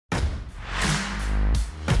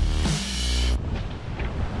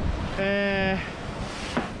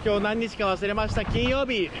今日何日か忘れました。金曜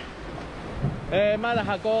日、まだ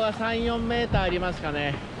箱が3、4メーターありますか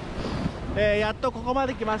ね。やっとここま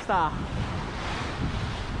で来ました。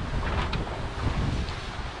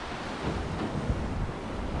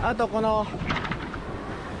あとこの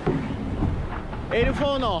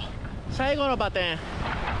L4 の最後のバテン、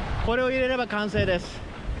これを入れれば完成です。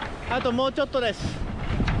あともうちょっとです。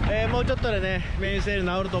もうちょっとでね、メインセール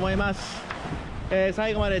治ると思います。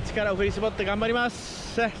最後まで力を振り絞って頑張りま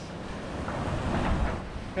す。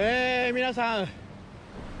皆さん、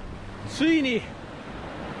ついに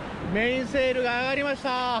メインセールが上がりまし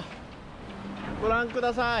た。ご覧く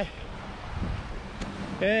ださい。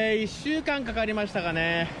1週間かかりましたか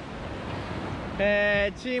ね。チ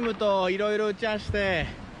ームといろいろ打ち合わせて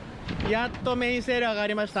やっとメインセール上が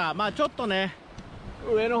りました。まあちょっとね、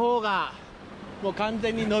上の方がもう完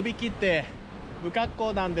全に伸びきって不格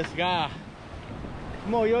好なんですが、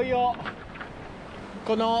もういよいよ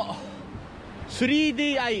この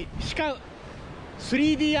 3DI シカ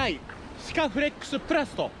フレックスプラ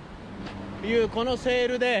スというこのセー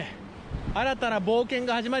ルで新たな冒険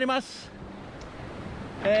が始まります。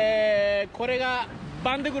これが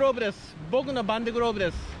バンデグローブです。僕のバンデグローブで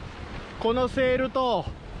す。このセールと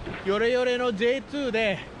ヨレヨレの J2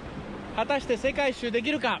 で果たして世界一周で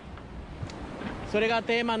きるか、それが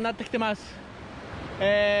テーマになってきてます。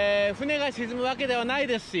船が沈むわけではない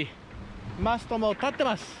ですし、マストも立って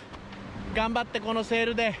ます。頑張ってこのセー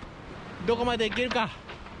ルでどこまでいけるか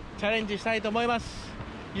チャレンジしたいと思います。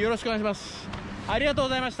よろしくお願いします。ありがとうご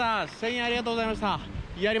ざいました。1000円ありがとうございました。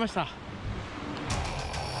やりました。